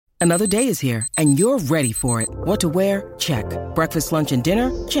Another day is here, and you're ready for it. What to wear? Check. Breakfast, lunch, and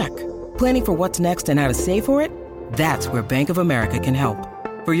dinner? Check. Planning for what's next and how to save for it? That's where Bank of America can help.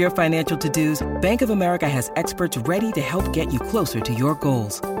 For your financial to-dos, Bank of America has experts ready to help get you closer to your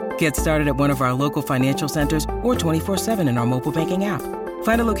goals. Get started at one of our local financial centers or 24/7 in our mobile banking app.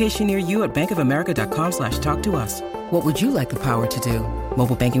 Find a location near you at bankofamerica.com/talktous. What would you like the power to do?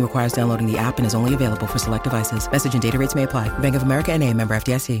 Mobile banking requires downloading the app and is only available for select devices. Message and data rates may apply. Bank of America N.A., member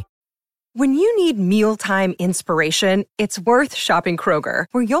FDIC. When you need mealtime inspiration, it's worth shopping Kroger,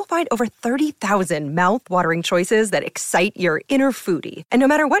 where you'll find over 30,000 mouth-watering choices that excite your inner foodie. And no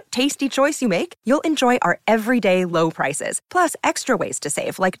matter what tasty choice you make, you'll enjoy our everyday low prices, plus extra ways to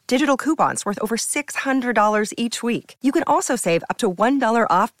save, like digital coupons worth over $600 each week. You can also save up to $1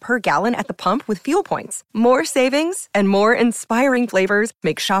 off per gallon at the pump with fuel points. More savings and more inspiring flavors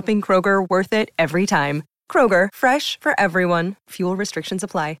make shopping Kroger worth it every time. Kroger, fresh for everyone. Fuel restrictions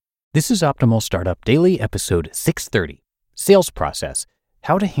apply. This is Optimal Startup Daily, episode 630, Sales Process,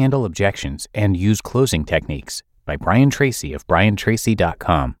 How to Handle Objections and Use Closing Techniques, by Brian Tracy of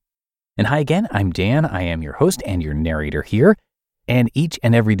briantracy.com. And hi again, I'm Dan. I am your host and your narrator here. And each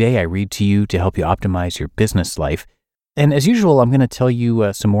and every day I read to you to help you optimize your business life. And as usual, I'm going to tell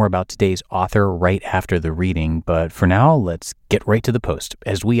you some more about today's author right after the reading. But for now, let's get right to the post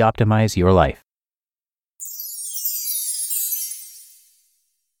as we optimize your life.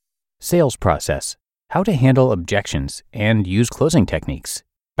 Sales Process, How to Handle Objections and Use Closing Techniques,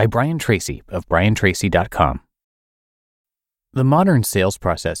 by Brian Tracy of briantracy.com. The modern sales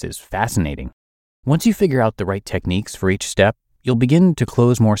process is fascinating. Once you figure out the right techniques for each step, you'll begin to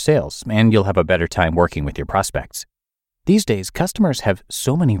close more sales and you'll have a better time working with your prospects. These days, customers have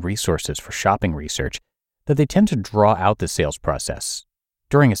so many resources for shopping research that they tend to draw out the sales process.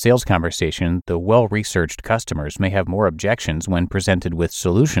 During a sales conversation, the well-researched customers may have more objections when presented with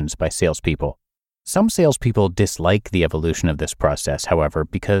solutions by salespeople. Some salespeople dislike the evolution of this process, however,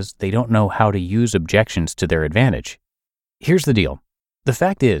 because they don't know how to use objections to their advantage. Here's the deal. The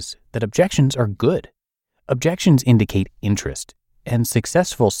fact is that objections are good. Objections indicate interest, and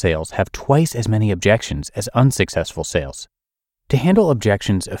successful sales have twice as many objections as unsuccessful sales. To handle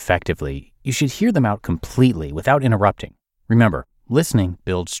objections effectively, you should hear them out completely without interrupting. Remember, listening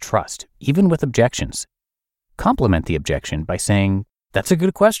builds trust, even with objections. Complement the objection by saying, "That's a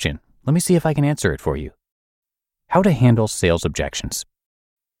good question. Let me see if I can answer it for you." How to handle sales objections.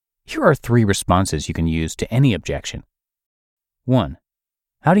 Here are 3 responses you can use to any objection. 1.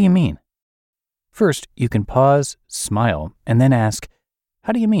 How do you mean? First, you can pause, smile, and then ask,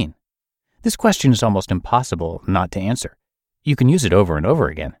 "How do you mean?" This question is almost impossible not to answer. You can use it over and over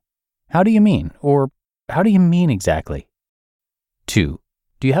again. How do you mean? Or, how do you mean exactly? 2.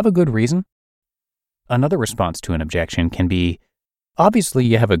 Do you have a good reason? Another response to an objection can be, "Obviously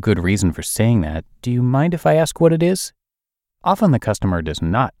you have a good reason for saying that. Do you mind if I ask what it is?" Often the customer does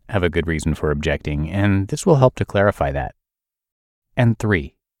not have a good reason for objecting, and this will help to clarify that. And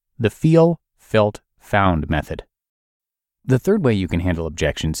 3. The feel, felt, found method. The third way you can handle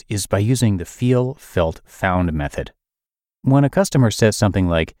objections is by using the feel, felt, found method. When a customer says something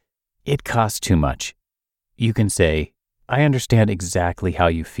like, "It costs too much," you can say, "I understand exactly how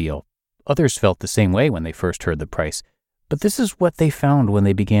you feel. Others felt the same way when they first heard the price, but this is what they found when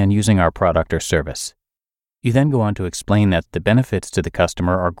they began using our product or service." You then go on to explain that the benefits to the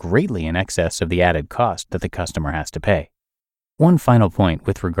customer are greatly in excess of the added cost that the customer has to pay. One final point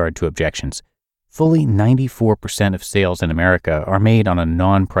with regard to objections. Fully 94% of sales in America are made on a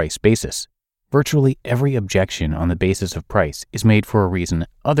non-price basis. Virtually every objection on the basis of price is made for a reason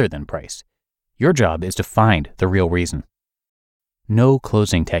other than price. Your job is to find the real reason. No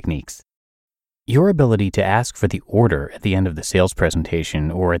closing techniques. Your ability to ask for the order at the end of the sales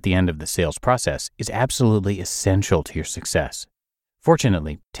presentation or at the end of the sales process is absolutely essential to your success.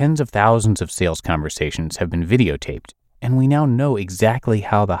 Fortunately, tens of thousands of sales conversations have been videotaped, and we now know exactly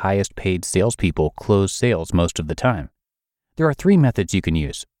how the highest paid salespeople close sales most of the time. There are 3 methods you can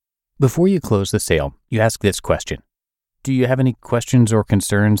use. Before you close the sale, you ask this question: "Do you have any questions or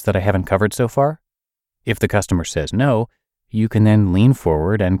concerns that I haven't covered so far?" If the customer says no, you can then lean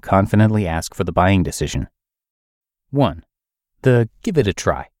forward and confidently ask for the buying decision. 1. Give it a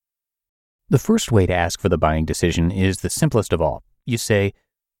try. The first way to ask for the buying decision is the simplest of all. You say,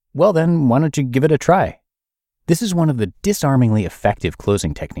 "Well then, why don't you give it a try?" This is one of the disarmingly effective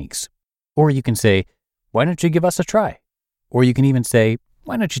closing techniques. Or you can say, "Why don't you give us a try?" Or you can even say,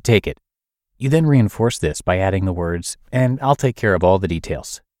 "Why don't you take it?" You then reinforce this by adding the words, "and I'll take care of all the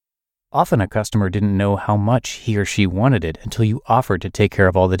details." Often a customer didn't know how much he or she wanted it until you offered to take care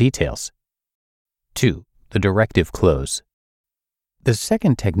of all the details. 2. The directive close. The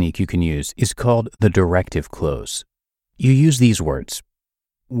second technique you can use is called the directive close. You use these words.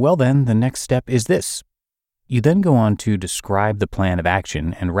 Well then, the next step is this. You then go on to describe the plan of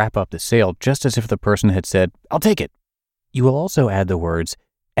action and wrap up the sale just as if the person had said, I'll take it. You will also add the words,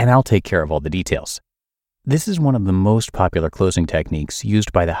 and I'll take care of all the details. This is one of the most popular closing techniques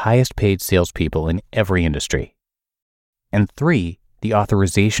used by the highest paid salespeople in every industry. And 3, the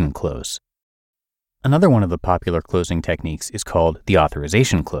authorization close. Another one of the popular closing techniques is called the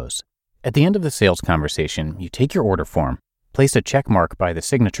authorization close. At the end of the sales conversation, you take your order form, place a check mark by the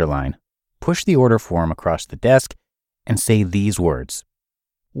signature line, push the order form across the desk, and say these words.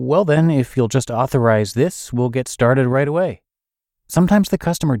 Well then, if you'll just authorize this, we'll get started right away. Sometimes the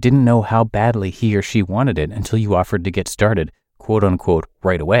customer didn't know how badly he or she wanted it until you offered to get started, quote unquote,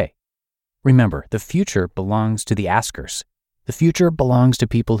 right away. Remember, the future belongs to the askers. The future belongs to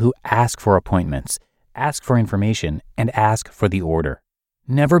people who ask for appointments, ask for information, and ask for the order.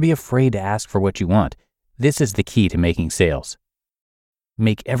 Never be afraid to ask for what you want. This is the key to making sales.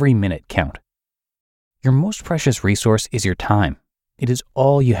 Make every minute count. Your most precious resource is your time. It is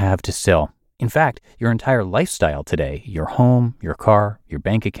all you have to sell. In fact, your entire lifestyle today, your home, your car, your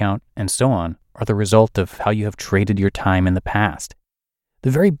bank account, and so on, are the result of how you have traded your time in the past.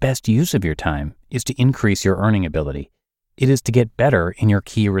 The very best use of your time is to increase your earning ability. It is to get better in your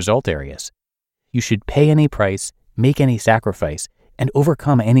key result areas. You should pay any price, make any sacrifice, and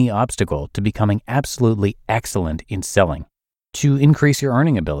overcome any obstacle to becoming absolutely excellent in selling, to increase your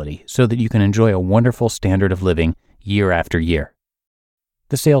earning ability so that you can enjoy a wonderful standard of living year after year.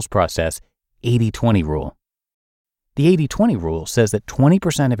 The sales process 80-20 rule. The 80-20 rule says that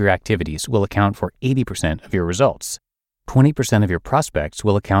 20% of your activities will account for 80% of your results. 20% of your prospects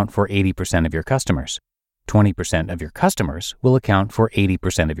will account for 80% of your customers. 20% of your customers will account for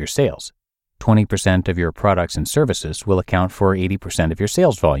 80% of your sales. 20% of your products and services will account for 80% of your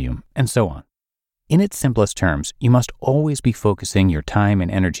sales volume, and so on. In its simplest terms, you must always be focusing your time and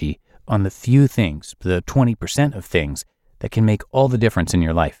energy on the few things, the 20% of things, that can make all the difference in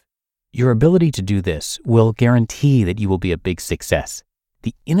your life. Your ability to do this will guarantee that you will be a big success.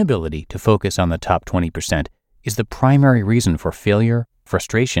 The inability to focus on the top 20% is the primary reason for failure,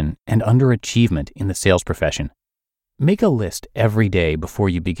 frustration, and underachievement in the sales profession. Make a list every day before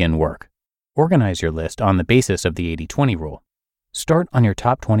you begin work. Organize your list on the basis of the 80-20 rule. Start on your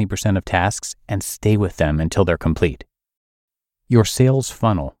top 20% of tasks and stay with them until they're complete. Your sales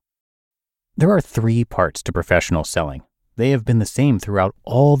funnel. There are 3 parts to professional selling. They have been the same throughout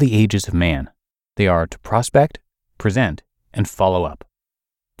all the ages of man. They are to prospect, present, and follow up.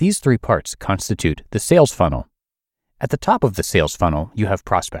 These 3 parts constitute the sales funnel. At the top of the sales funnel, you have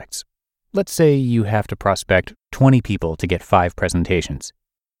prospects. Let's say you have to prospect 20 people to get 5 presentations.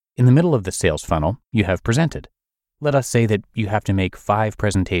 In the middle of the sales funnel, you have presented. Let us say that you have to make 5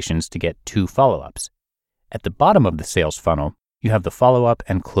 presentations to get 2 follow-ups. At the bottom of the sales funnel, you have the follow-up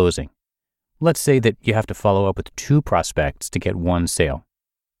and closing. Let's say that you have to follow up with 2 prospects to get 1 sale.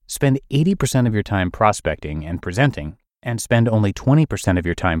 Spend 80% of your time prospecting and presenting, and spend only 20% of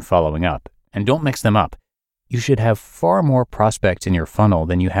your time following up, and don't mix them up. You should have far more prospects in your funnel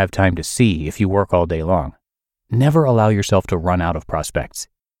than you have time to see if you work all day long. Never allow yourself to run out of prospects.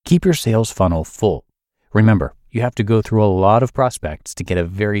 Keep your sales funnel full. Remember, you have to go through a lot of prospects to get a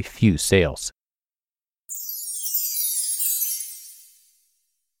very few sales.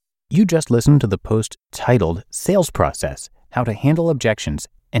 You just listened to the post titled Sales Process, How to Handle Objections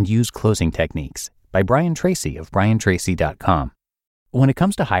and Use Closing Techniques by Brian Tracy of briantracy.com. When it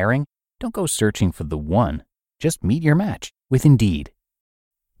comes to hiring, don't go searching for the one. Just meet your match with Indeed.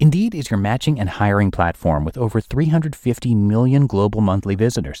 Indeed is your matching and hiring platform with over 350 million global monthly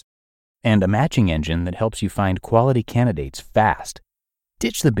visitors and a matching engine that helps you find quality candidates fast.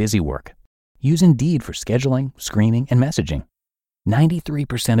 Ditch the busy work. Use Indeed for scheduling, screening, and messaging.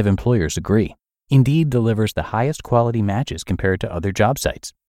 93% of employers agree. Indeed delivers the highest quality matches compared to other job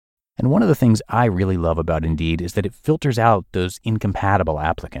sites. And one of the things I really love about Indeed is that it filters out those incompatible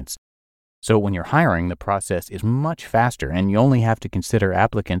applicants. So when you're hiring, the process is much faster and you only have to consider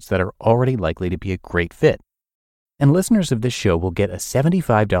applicants that are already likely to be a great fit. And listeners of this show will get a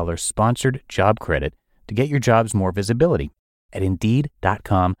 $75 sponsored job credit to get your jobs more visibility at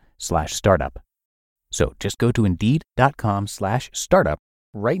Indeed.com/startup. So just go to Indeed.com/startup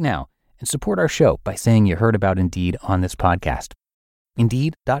right now and support our show by saying you heard about Indeed on this podcast.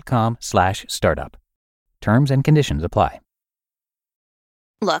 Indeed.com/startup. Terms and conditions apply.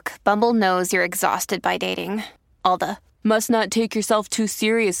 Look, Bumble knows you're exhausted by dating. All the, must not take yourself too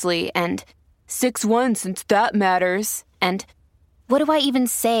seriously, and 6'1" since that matters. And what do I even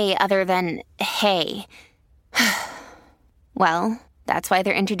say other than, hey? Well, That's why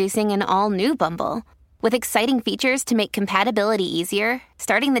they're introducing an all-new Bumble, with exciting features to make compatibility easier,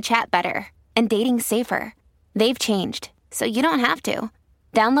 starting the chat better, and dating safer. They've changed, so you don't have to.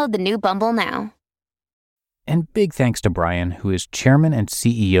 Download the new Bumble now. And big thanks to Brian, who is chairman and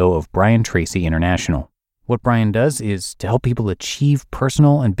CEO of Brian Tracy International. What Brian does is to help people achieve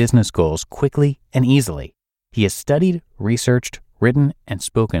personal and business goals quickly and easily. He has studied, researched, written, and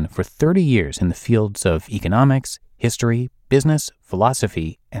spoken for 30 years in the fields of economics, history, business,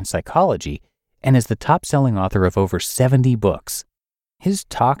 philosophy, and psychology, and is the top-selling author of over 70 books. His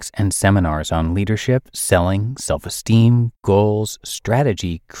talks and seminars on leadership, selling, self-esteem, goals,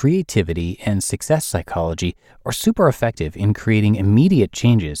 strategy, creativity, and success psychology are super effective in creating immediate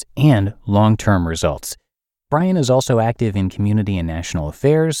changes and long-term results. Brian is also active in community and national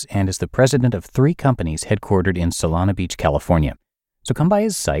affairs and is the president of 3 companies headquartered in Solana Beach, California. So come by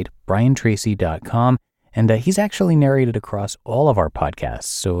his site, briantracy.com, and he's actually narrated across all of our podcasts.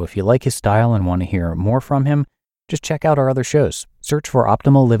 So if you like his style and want to hear more from him, just check out our other shows. Search for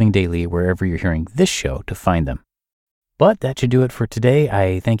Optimal Living Daily wherever you're hearing this show to find them. But that should do it for today.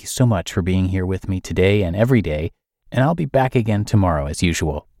 I thank you so much for being here with me today and every day, and I'll be back again tomorrow as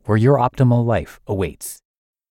usual, where your optimal life awaits.